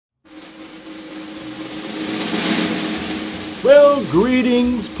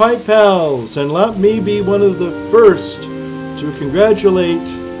Greetings, Pipe Pals, and let me be one of the first to congratulate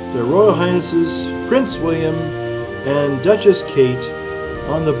Their Royal Highnesses Prince William and Duchess Kate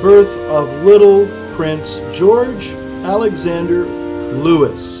on the birth of little Prince George Alexander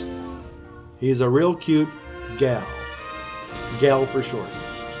Louis. He's a real cute gal. Gal for short.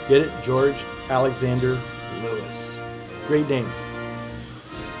 Get it? George Alexander Louis. Great name.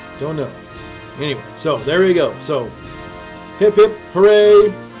 Don't know. Anyway, so there we go. So, hip hip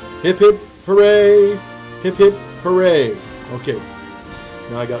hooray, hip hip hooray, hip hip hooray. Okay,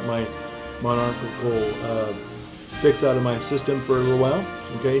 now I got my monarchical fix out of my system for a little while.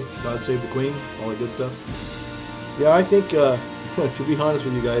 Okay, God save the Queen, all that good stuff. Yeah, I think, to be honest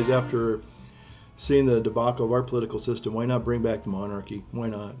with you guys, after seeing the debacle of our political system, why not bring back the monarchy? Why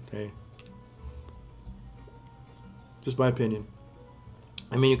not? Hey, just my opinion.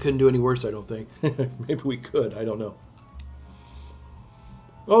 I mean, you couldn't do any worse, I don't think. Maybe we could, I don't know.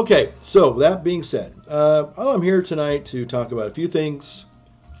 Okay, so that being said, I'm here tonight to talk about a few things,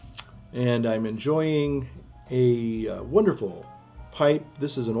 and I'm enjoying a wonderful pipe.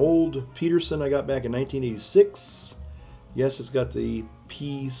 This is an old Peterson I got back in 1986. Yes, it's got the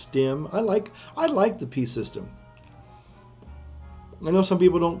P stem. I like the P system. I know some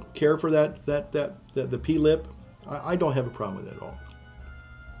people don't care for the P lip. I don't have a problem with it at all.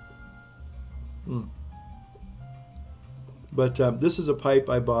 But this is a pipe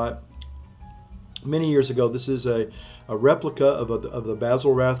I bought many years ago. This is a replica of the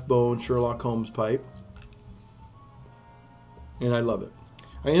Basil Rathbone Sherlock Holmes pipe, and I love it.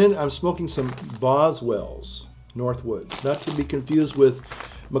 I'm smoking some Boswell's Northwoods, not to be confused with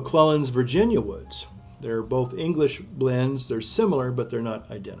McClelland's Virginia Woods. They're both English blends. They're similar, but they're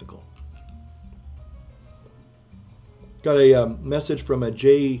not identical. Got a message from a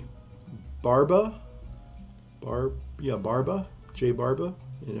J. Barba. J. Barba,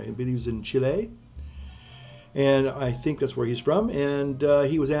 and I believe he's in Chile, and I think that's where he's from, and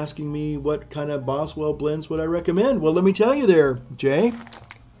he was asking me what kind of Boswell blends would I recommend. Well, let me tell you there, Jay.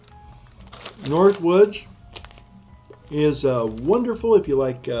 Northwoods is wonderful if you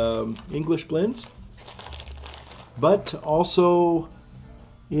like English blends, but also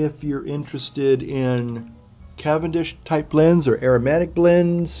if you're interested in Cavendish type blends or aromatic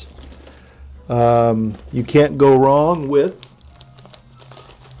blends. You can't go wrong with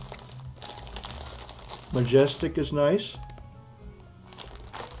Majestic is nice.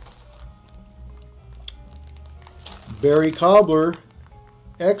 Berry Cobbler,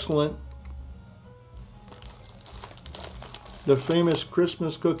 excellent. The famous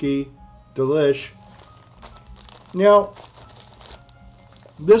Christmas cookie, delish. Now,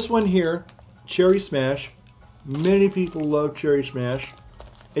 this one here, Cherry Smash. Many people love Cherry Smash.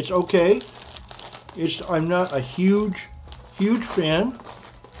 It's okay. I'm not a huge fan,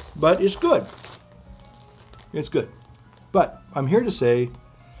 but it's good. It's good. But I'm here to say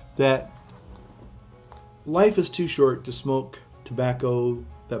that life is too short to smoke tobacco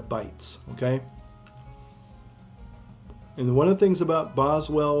that bites, okay? And one of the things about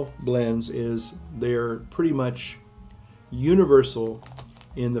Boswell blends is they're pretty much universal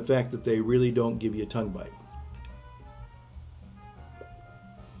in the fact that they really don't give you a tongue bite.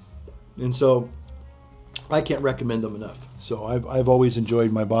 And so I can't recommend them enough. So I've always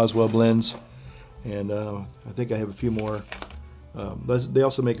enjoyed my Boswell blends, and I think I have a few more. They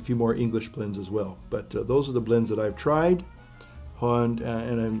also make a few more English blends as well. But those are the blends that I've tried.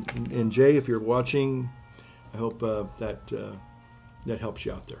 And Jay, if you're watching, I hope that helps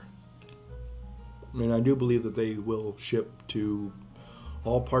you out there. And I do believe that they will ship to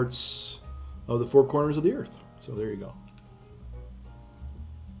all parts of the four corners of the earth. So there you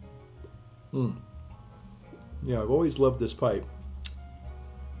go. Yeah, I've always loved this pipe.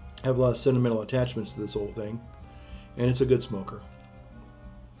 I have a lot of sentimental attachments to this whole thing, and it's a good smoker.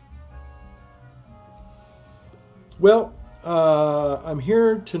 Well, I'm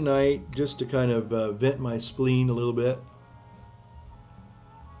here tonight just to kind of vent my spleen a little bit.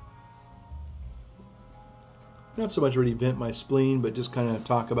 Not so much really vent my spleen, but just kind of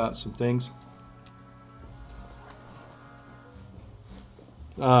talk about some things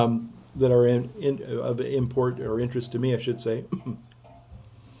that are of import or interest to me, I should say.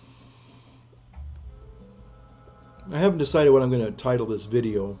 I haven't decided what I'm going to title this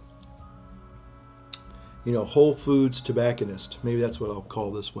video. You know, Whole Foods Tobacconist. Maybe that's what I'll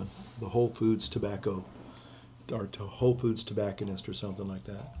call this one. The Whole Foods Tobacco, or Whole Foods Tobacconist, or something like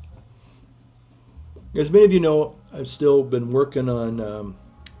that. As many of you know, I've still been working on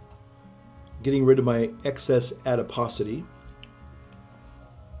getting rid of my excess adiposity.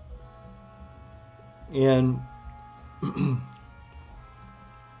 And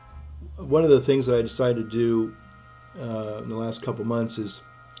one of the things that I decided to do in the last couple months is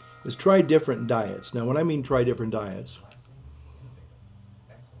try different diets. Now, when I mean try different diets,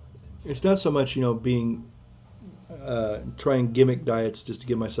 it's not so much being trying gimmick diets just to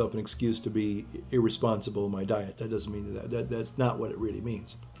give myself an excuse to be irresponsible in my diet. That doesn't mean that's not what it really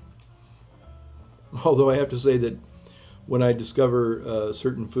means. Although I have to say that when I discover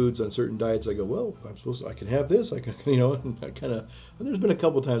certain foods on certain diets, I go, well, I can have this. I can, and I kind of. There's been a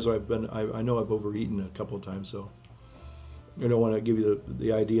couple of times where I know I've overeaten a couple of times, so I don't want to give you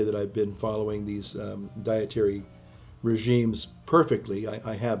the idea that I've been following these dietary regimes perfectly.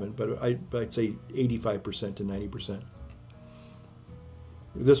 I haven't, but I'd say 85% to 90%.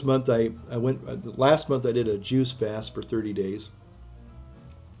 This month last month I did a juice fast for 30 days.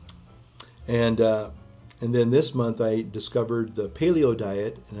 And then this month I discovered the paleo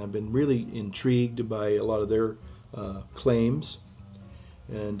diet, and I've been really intrigued by a lot of their claims.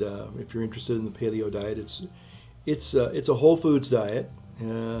 And if you're interested in the paleo diet, it's a whole foods diet,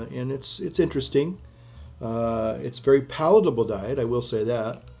 and it's interesting. It's a very palatable diet, I will say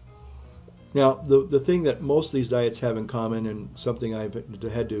that. Now, the thing that most of these diets have in common, and something I've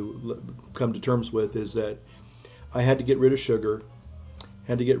had to come to terms with, is that I had to get rid of sugar,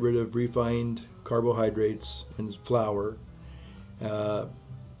 had to get rid of refined carbohydrates and flour, and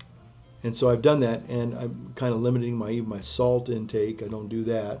so I've done that, and I'm kind of limiting my salt intake. I don't do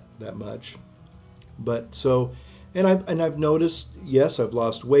that much, but so. And I've noticed, yes, I've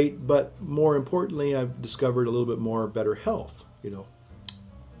lost weight, but more importantly, I've discovered a little bit more better health,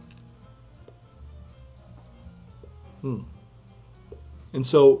 And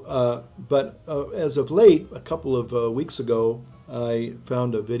so, but as of late, a couple of weeks ago, I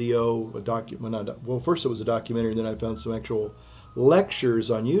found a video, first it was a documentary, and then I found some actual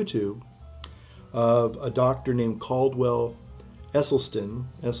lectures on YouTube of a doctor named Caldwell Esselstyn.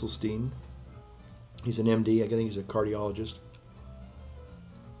 He's an MD. I think he's a cardiologist.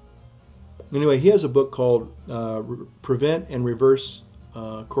 Anyway, he has a book called Prevent and Reverse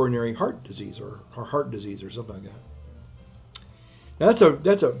Coronary Heart Disease, or Heart Disease, or something like that. Now,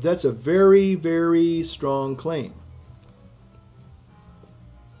 that's a very, very strong claim,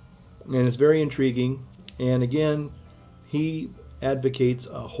 and it's very intriguing. And again, he advocates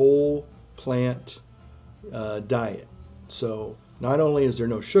a whole plant diet. So not only is there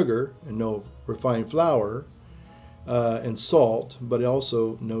no sugar and no refined flour and salt, but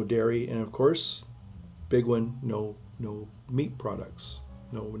also no dairy, and of course, big one, no meat products,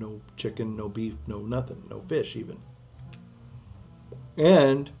 no chicken, no beef, no nothing, no fish even.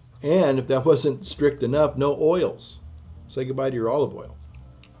 And if that wasn't strict enough, no oils. Say goodbye to your olive oil.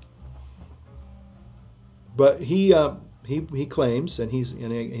 But he claims, and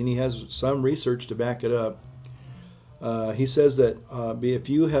he has some research to back it up. He says that if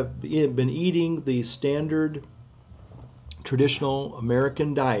you have been eating the standard traditional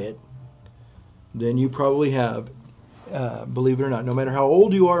American diet, then you probably have, believe it or not, no matter how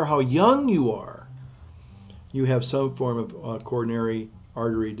old you are, how young you are, you have some form of coronary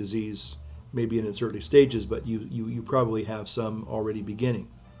artery disease, maybe in its early stages, but you probably have some already beginning.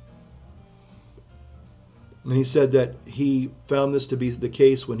 And he said that he found this to be the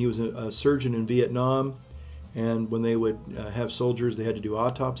case when he was a surgeon in Vietnam, and when they would have soldiers they had to do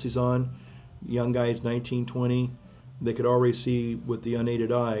autopsies on, young guys 19, 20, they could already see with the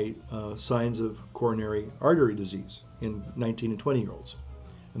unaided eye signs of coronary artery disease in 19 and 20-year-olds.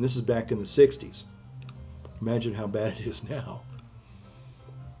 And this is back in the 60s. Imagine how bad it is now.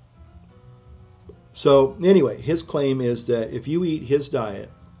 So anyway, his claim is that if you eat his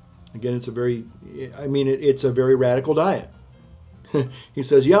diet, again, it's a very radical diet. He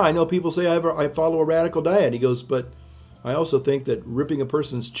says, yeah, I know people say I follow a radical diet. He goes, but I also think that ripping a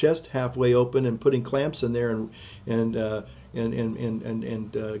person's chest halfway open and putting clamps in there and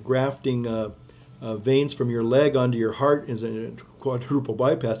grafting veins from your leg onto your heart is a quadruple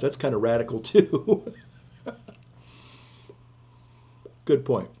bypass. That's kind of radical too. Good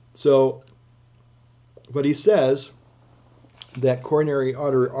point. So, but he says that coronary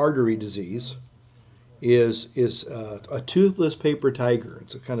artery disease is a toothless paper tiger.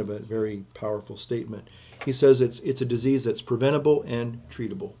 It's a kind of a very powerful statement. He says it's a disease that's preventable and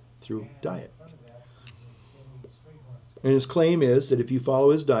treatable through diet. And his claim is that if you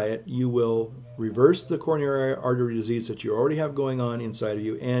follow his diet, you will reverse the coronary artery disease that you already have going on inside of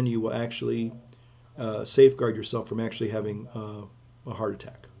you, and you will actually safeguard yourself from actually having a heart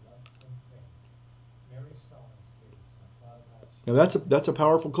attack. Now that's a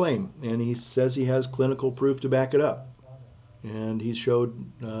powerful claim, and he says he has clinical proof to back it up. And he showed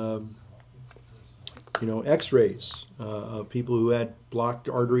X-rays of people who had blocked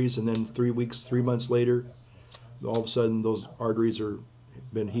arteries, and then 3 months later, all of a sudden those arteries are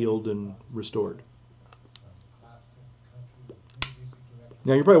been healed and restored.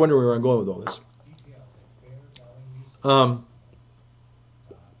 Now you're probably wondering where I'm going with all this.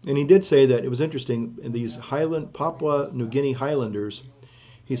 And he did say that it was interesting in these Papua New Guinea Highlanders.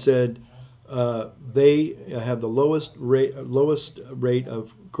 He said they have the lowest rate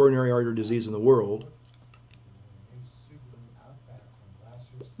of coronary artery disease in the world.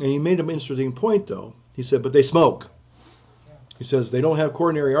 And he made an interesting point, though. He said, but they smoke. He says they don't have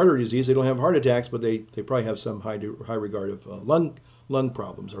coronary artery disease, they don't have heart attacks, but they probably have some high regard of lung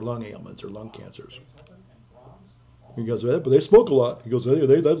problems or lung ailments or lung cancers. He goes, but they smoke a lot. He goes, they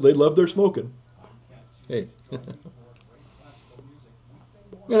love their smoking. Hey.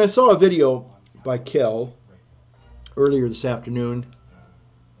 And I saw a video by Kel earlier this afternoon,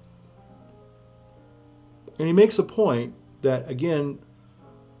 and he makes a point that, again,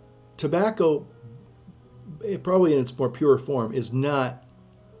 tobacco, probably in its more pure form, is not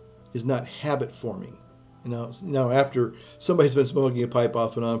habit forming. Now after somebody's been smoking a pipe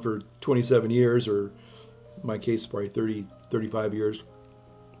off and on for 27 years, or in my case, probably 30, 35 years,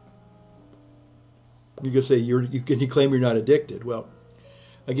 you could say you claim you're not addicted. Well,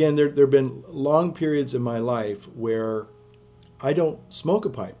 again, there have been long periods in my life where I don't smoke a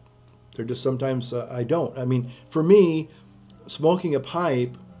pipe. They're just sometimes I don't. I mean, for me, smoking a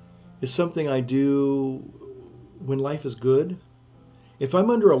pipe is something I do when life is good. If I'm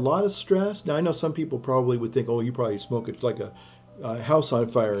under a lot of stress, now I know some people probably would think, oh, you probably smoke it like a house on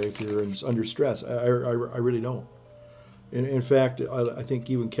fire if you're under stress. I really don't. In fact, I think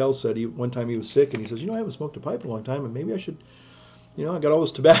even Kel said one time he was sick and he says, I haven't smoked a pipe in a long time and maybe I should, I got all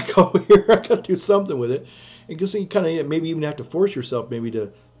this tobacco here, I got to do something with it. And because you kind of maybe even have to force yourself maybe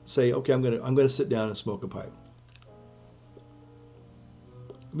to say, okay, I'm gonna sit down and smoke a pipe.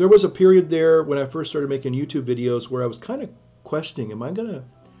 There was a period there when I first started making YouTube videos where I was kind of questioning, am I going to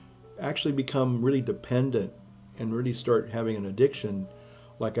actually become really dependent and really start having an addiction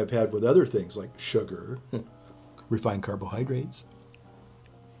like I've had with other things like sugar, refined carbohydrates.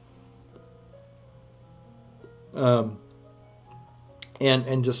 And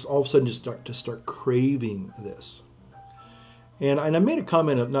just all of a sudden just start craving this. And I made a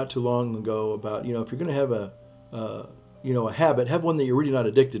comment not too long ago about, if you're going to have a habit, have one that you're really not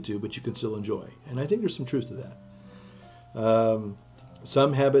addicted to, but you can still enjoy. And I think there's some truth to that.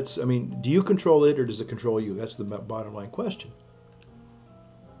 Some habits, do you control it or does it control you? That's the bottom line question.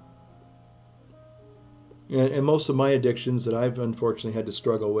 And most of my addictions that I've unfortunately had to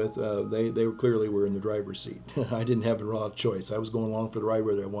struggle with, they clearly were in the driver's seat. I didn't have a lot of choice. I was going along for the ride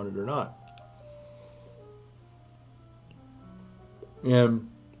whether I wanted or not.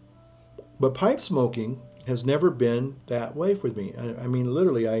 But pipe smoking has never been that way for me.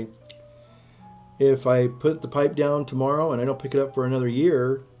 Literally, if I put the pipe down tomorrow and I don't pick it up for another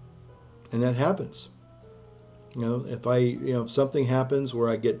year, and that happens. If something happens where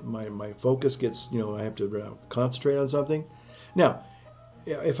I get my focus gets, I have to concentrate on something. Now,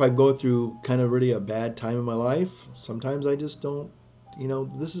 if I go through kind of really a bad time in my life, sometimes I just don't,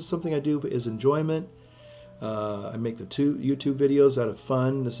 this is something I do as enjoyment. I make the YouTube videos out of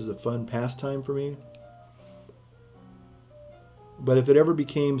fun. This is a fun pastime for me. But if it ever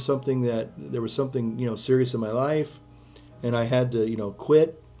became something that there was something, serious in my life and I had to,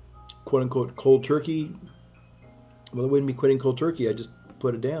 quit, quote unquote, cold turkey, well, it wouldn't be quitting cold turkey. I just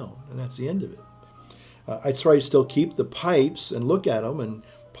put it down and that's the end of it. I'd try to still keep the pipes and look at them and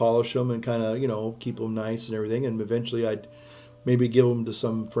polish them and kind of, keep them nice and everything. And eventually I'd maybe give them to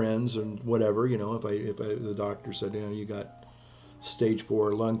some friends and whatever, if the doctor said, you got stage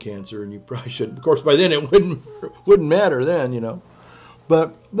 4 lung cancer and you probably shouldn't. Of course, by then it wouldn't matter then,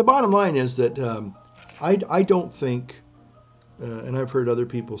 But the bottom line is that I don't think, and I've heard other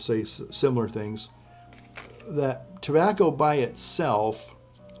people say similar things, that tobacco by itself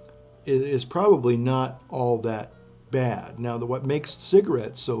is probably not all that bad. Now, what makes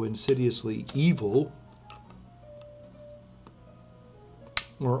cigarettes so insidiously evil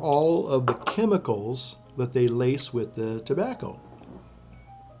are all of the chemicals that they lace with the tobacco.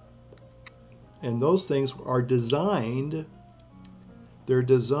 And those things are designed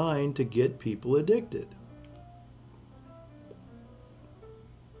to get people addicted.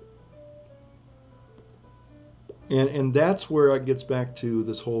 And that's where it gets back to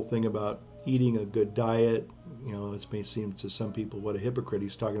this whole thing about eating a good diet. It may seem to some people what a hypocrite.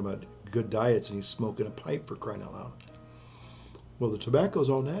 He's talking about good diets and he's smoking a pipe, for crying out loud. Well, the tobacco is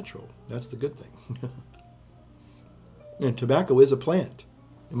all natural. That's the good thing. And tobacco is a plant.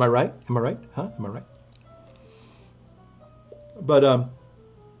 Am I right? Huh? Am I right? But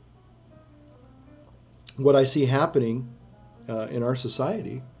what I see happening in our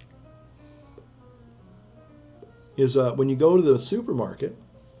society is when you go to the supermarket,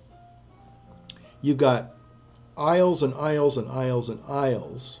 you've got aisles and aisles and aisles and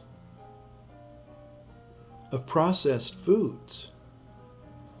aisles of processed foods.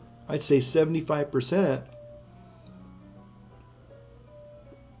 I'd say 75%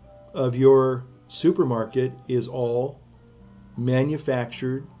 of your supermarket is all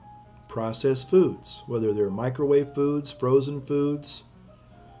manufactured processed foods, whether they're microwave foods, frozen foods,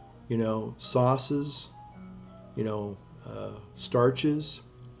 sauces, starches.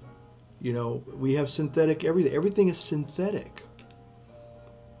 We have synthetic everything. Everything is synthetic.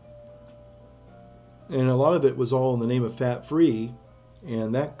 And a lot of it was all in the name of fat-free,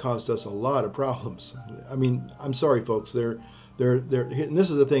 and that caused us a lot of problems. I mean, I'm sorry, folks. And this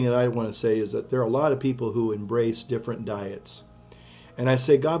is the thing that I want to say, is that there are a lot of people who embrace different diets. And I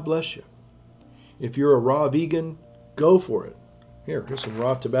say, God bless you. If you're a raw vegan, go for it. Here's some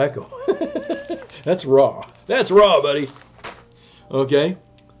raw tobacco. That's raw. That's raw, buddy. Okay?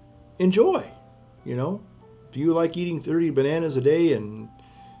 Enjoy. If you like eating 30 bananas a day and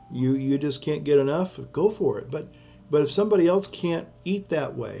you just can't get enough, go for it. But if somebody else can't eat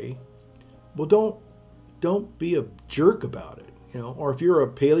that way, well, don't be a jerk about it. Or if you're a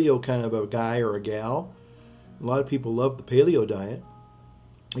paleo kind of a guy or a gal, a lot of people love the paleo diet.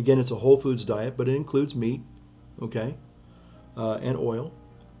 Again, it's a whole foods diet, but it includes meat, okay, and oil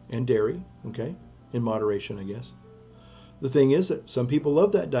and dairy, okay, in moderation, I guess. The thing is that some people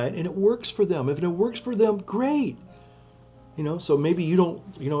love that diet and it works for them. If it works for them, great. So maybe you don't,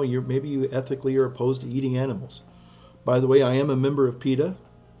 maybe you ethically are opposed to eating animals. By the way, I am a member of PETA,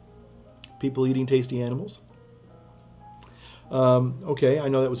 People Eating Tasty Animals. Okay, I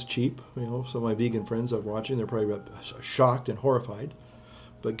know that was cheap. Some of my vegan friends I'm watching, they're probably shocked and horrified.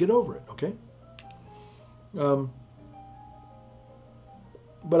 But get over it, okay? But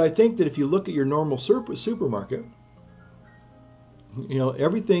I think that if you look at your normal supermarket,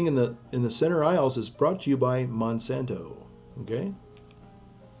 everything in the center aisles is brought to you by Monsanto, okay?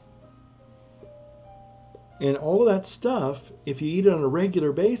 And all of that stuff, if you eat it on a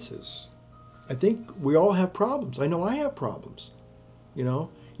regular basis, I think we all have problems. I know I have problems.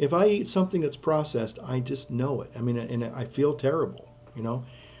 If I eat something that's processed, I just know it. I mean, and I feel terrible.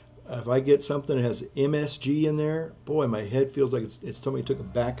 If I get something that has MSG in there, boy, my head feels like it's somebody took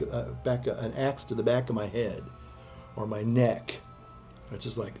an axe to the back of my head or my neck. It's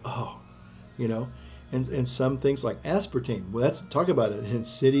just like, and some things like aspartame. Well, talk about an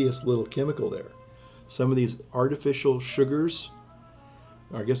insidious little chemical there. Some of these artificial sugars,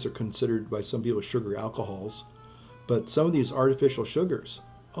 I guess they're considered by some people sugar alcohols, but some of these artificial sugars,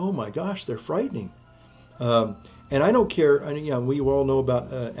 oh my gosh, they're frightening. And I don't care. We all know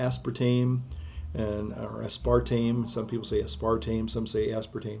about aspartame or aspartame. Some people say aspartame, some say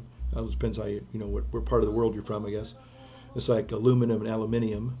aspartame. It depends how what part of the world you're from, I guess. It's like aluminum and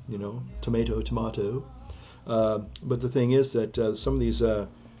aluminium, tomato. But the thing is that some of these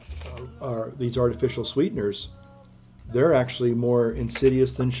artificial sweeteners, they're actually more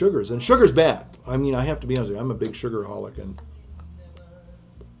insidious than sugars. And sugar's bad. I mean, I have to be honest with you. I'm a big sugaraholic, and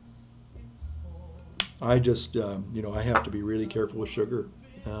I just, I have to be really careful with sugar.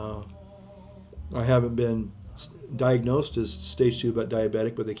 I haven't been diagnosed as stage 2 but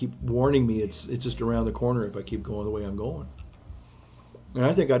diabetic, but they keep warning me it's just around the corner if I keep going the way I'm going. And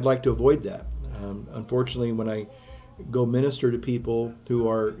I think I'd like to avoid that. Unfortunately, when I go minister to people who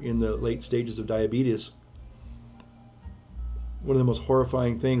are in the late stages of diabetes, one of the most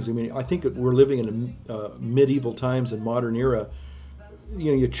horrifying things, I think that we're living in medieval times and modern era.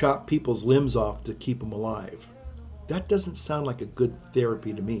 You chop people's limbs off to keep them alive. That doesn't sound like a good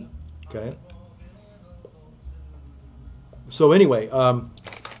therapy to me, okay? So anyway,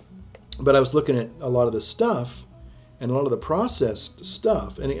 but I was looking at a lot of the stuff and a lot of the processed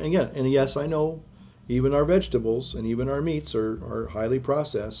stuff. And again, yes, I know even our vegetables and even our meats are highly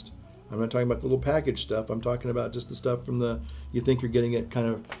processed. I'm not talking about the little packaged stuff. I'm talking about just the stuff from you think you're getting it kind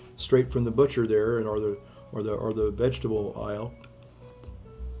of straight from the butcher there, or the vegetable aisle.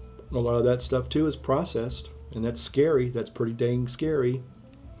 A lot of that stuff too is processed, and that's scary. That's pretty dang scary.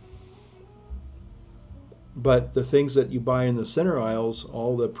 But the things that you buy in the center aisles,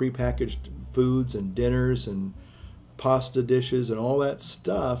 all the prepackaged foods and dinners and pasta dishes and all that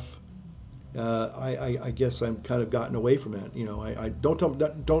stuff, I guess I'm kind of gotten away from it. I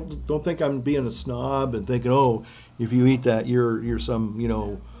don't think I'm being a snob and thinking, oh, if you eat that, you're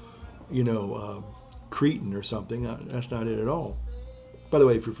some cretin or something. That's not it at all. By the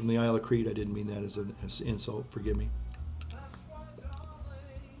way, if you're from the Isle of Crete, I didn't mean that as an insult. Forgive me.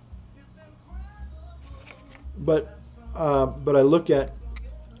 but I look at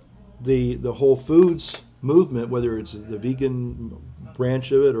the Whole Foods movement, whether it's the vegan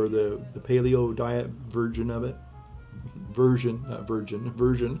branch of it or the paleo diet version of it, not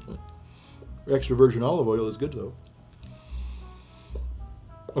version. Extra virgin olive oil is good though,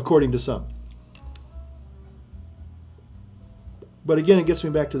 according to some. But again, it gets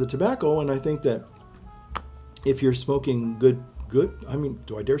me back to the tobacco, and I think that if you're smoking good, I mean,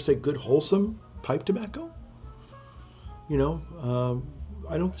 do I dare say good, wholesome pipe tobacco? You know,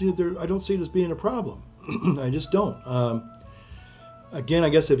 I don't see it as being a problem. I just don't. Again, I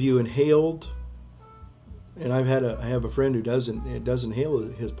guess if you inhaled, and I have a friend who does inhale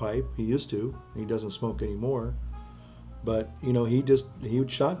his pipe. He used to. He doesn't smoke anymore. But you know, he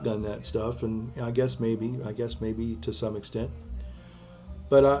would shotgun that stuff, and I guess maybe to some extent.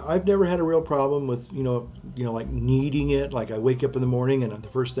 But I've never had a real problem with you know like needing it. Like I wake up in the morning and the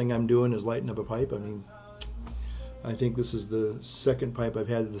first thing I'm doing is lighting up a pipe. I mean, I think this is the second pipe I've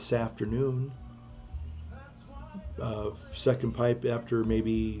had this afternoon. Second pipe after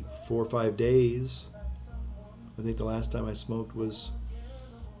maybe 4 or 5 days. I think the last time I smoked was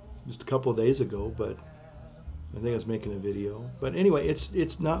just a couple of days ago, but I think I was making a video. But anyway,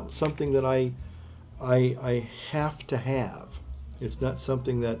 it's not something that I have to have. It's not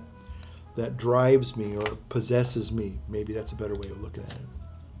something that drives me or possesses me. Maybe that's a better way of looking at it.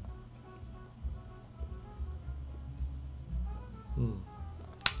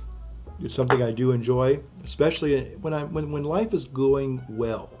 It's something I do enjoy, especially when life is going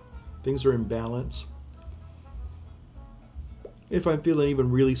well, things are in balance. If I'm feeling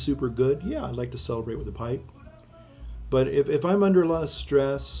even really super good, yeah, I'd like to celebrate with a pipe. But if I'm under a lot of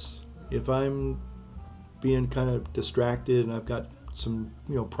stress, if I'm being kind of distracted and I've got some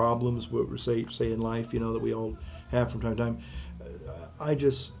problems, what we say in life, that we all have from time to time, I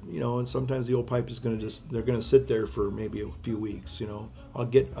just and sometimes the old pipe is they're gonna sit there for maybe a few weeks. I'll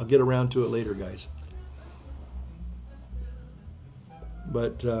get around to it later, guys.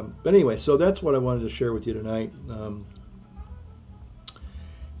 But anyway, so that's what I wanted to share with you tonight.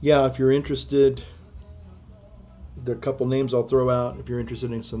 Yeah, if you're interested, there are a couple names I'll throw out. If you're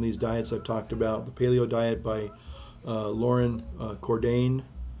interested in some of these diets I've talked about, the Paleo Diet by Loren Cordain.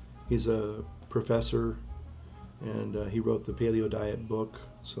 He's a professor, and he wrote the Paleo Diet book,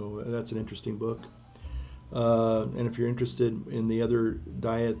 so that's an interesting book. And if you're interested in the other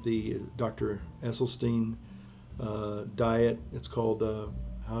diet, the Dr. Esselstyn diet, it's called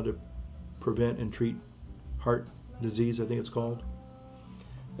How to Prevent and Treat Heart Disease, I think it's called.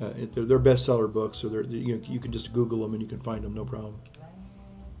 They're bestseller books, so you can just Google them and you can find them, no problem.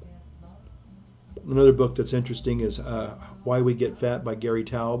 Another book that's interesting is Why We Get Fat by Gary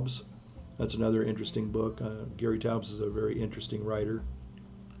Taubes. That's another interesting book. Gary Taubes is a very interesting writer.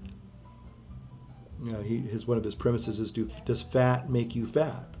 One of his premises is, does fat make you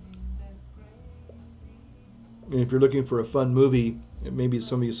fat? And if you're looking for a fun movie, maybe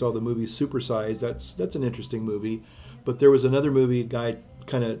some of you saw the movie Supersize. That's an interesting movie. But there was another movie, a guy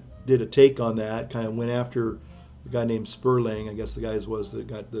kind of did a take on that, kind of went after a guy named Sperling. I guess the guy that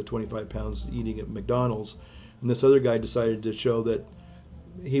got the 25 pounds eating at McDonald's. And this other guy decided to show that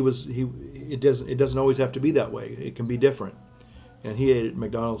it doesn't always have to be that way. It can be different. And he ate at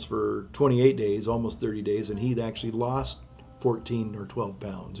McDonald's for 28 days, almost 30 days, and he'd actually lost 14 or 12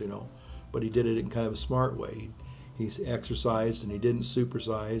 pounds, But he did it in kind of a smart way. He exercised and he didn't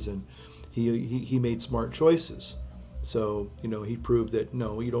supersize, and he made smart choices. So, he proved that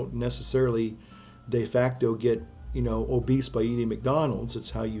no, you don't necessarily de facto get, obese by eating McDonald's.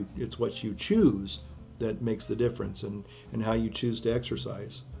 It's what you choose that makes the difference, and how you choose to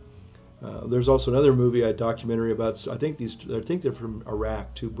exercise. There's also another movie, a documentary about, I think they're from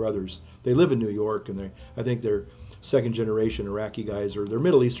Iraq, two brothers. They live in New York, and I think they're second generation Iraqi guys, or they're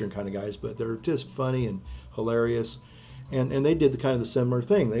Middle Eastern kind of guys, but they're just funny and hilarious. And they did the similar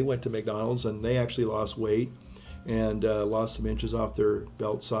thing. They went to McDonald's and they actually lost weight and lost some inches off their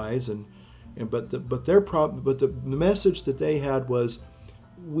belt size, but the message that they had was,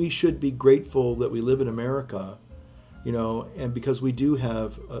 we should be grateful that we live in America, and because we do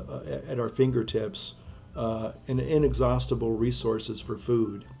have at our fingertips an inexhaustible resources for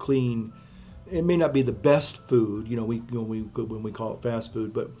food, clean. It may not be the best food, when we call it fast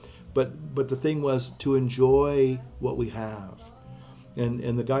food, but the thing was to enjoy what we have.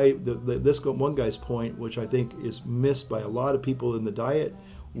 And the guy, this one guy's point, which I think is missed by a lot of people in the diet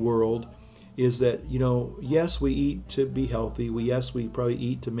world, is that, yes, we eat to be healthy. Yes, we probably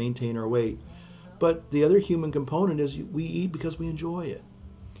eat to maintain our weight. But the other human component is we eat because we enjoy it.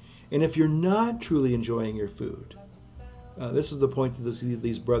 And if you're not truly enjoying your food, this is the point that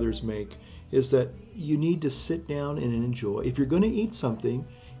these brothers make. is that you need to sit down and enjoy. If you're going to eat something,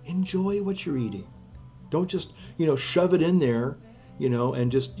 enjoy what you're eating. Don't just, shove it in there,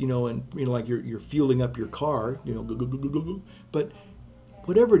 and just, like you're fueling up your car, But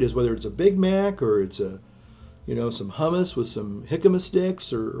whatever it is, whether it's a Big Mac or it's some hummus with some jicama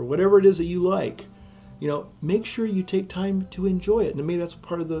sticks or whatever it is that you like, make sure you take time to enjoy it. And to me, that's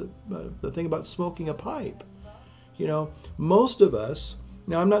part of the thing about smoking a pipe. Most of us,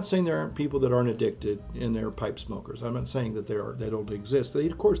 now I'm not saying there aren't people that aren't addicted and they're pipe smokers. I'm not saying that they don't exist.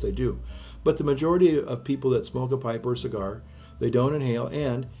 Of course they do. But the majority of people that smoke a pipe or a cigar, they don't inhale,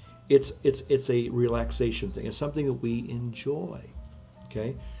 and it's a relaxation thing. It's something that we enjoy.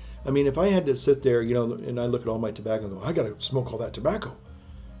 Okay? I mean, if I had to sit there, and I look at all my tobacco and go, I got to smoke all that tobacco,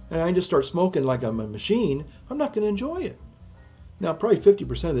 and I just start smoking like I'm a machine, I'm not going to enjoy it. Now, probably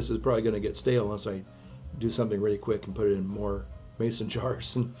 50% of this is probably going to get stale unless I do something really quick and put it in more mason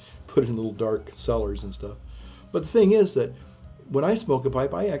jars and put it in little dark cellars and stuff. But the thing is that when I smoke a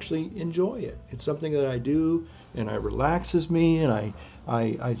pipe, I actually enjoy it. It's something that I do, and it relaxes me, and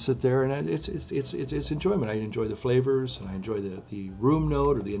I sit there, and it's enjoyment. I enjoy the flavors, and I enjoy the room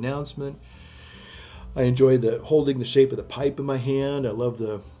note or the announcement. I enjoy holding the shape of the pipe in my hand. I love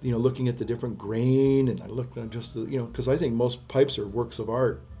looking at the different grain, and I look at just because I think most pipes are works of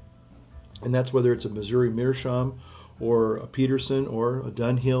art, and that's whether it's a Missouri Meerschaum or a Peterson or a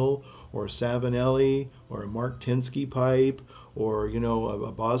Dunhill or a Savinelli or a Mark Tensky pipe or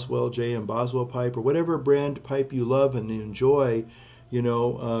a Boswell, J.M. Boswell pipe, or whatever brand pipe you love and enjoy.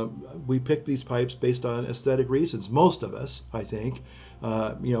 We pick these pipes based on aesthetic reasons. Most of us, I think.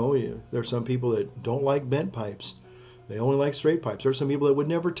 There are some people that don't like bent pipes. They only like straight pipes. There are some people that would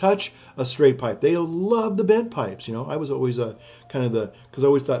never touch a straight pipe. They love the bent pipes. I was always because I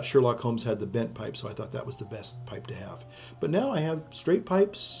always thought Sherlock Holmes had the bent pipe, so I thought that was the best pipe to have. But now I have straight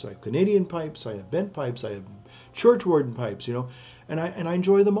pipes, I have Canadian pipes, I have bent pipes, I have Churchwarden pipes, and I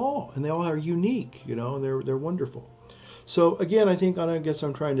enjoy them all, and they all are unique, and they're wonderful. So again, I guess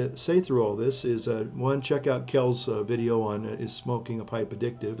I'm trying to say through all this is one, check out Kel's video on is smoking a pipe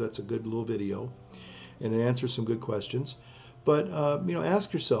addictive. That's a good little video, and it answers some good questions. But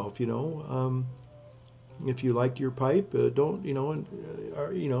ask yourself, if you like your pipe, don't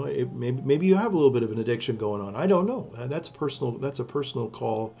maybe you have a little bit of an addiction going on. I don't know. That's a personal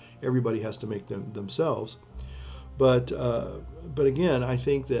call. Everybody has to make themselves. But again, I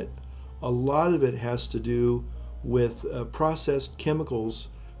think that a lot of it has to do with processed chemicals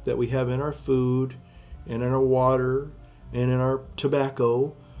that we have in our food and in our water and in our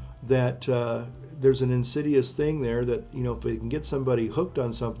tobacco, that there's an insidious thing there that, if we can get somebody hooked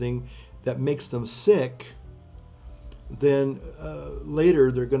on something that makes them sick, then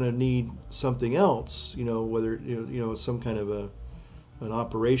later they're going to need something else, whether, some kind of an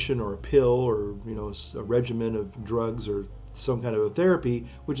operation or a pill or, a regimen of drugs or some kind of a therapy,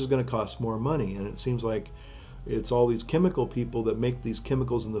 which is going to cost more money. And it seems like it's all these chemical people that make these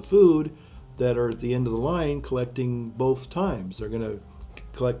chemicals in the food that are at the end of the line collecting both times. They're going to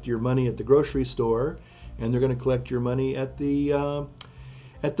collect your money at the grocery store, and they're going to collect your money at the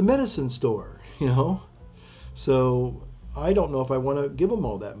medicine store, So I don't know if I want to give them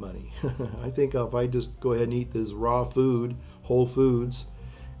all that money. I think if I just go ahead and eat this raw food, whole foods,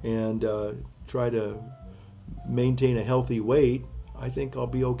 and try to maintain a healthy weight, I think I'll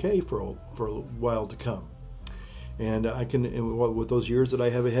be okay for a while to come. And with those years that I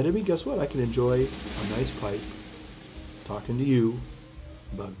have ahead of me, guess what? I can enjoy a nice pipe, talking to you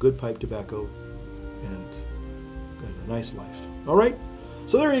about good pipe tobacco and a nice life. All right,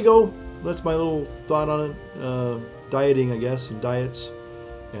 so there you go. That's my little thought on it. Dieting, I guess, and diets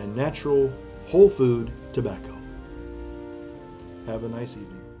and natural whole food tobacco. Have a nice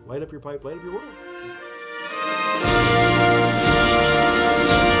evening. Light up your pipe, light up your world.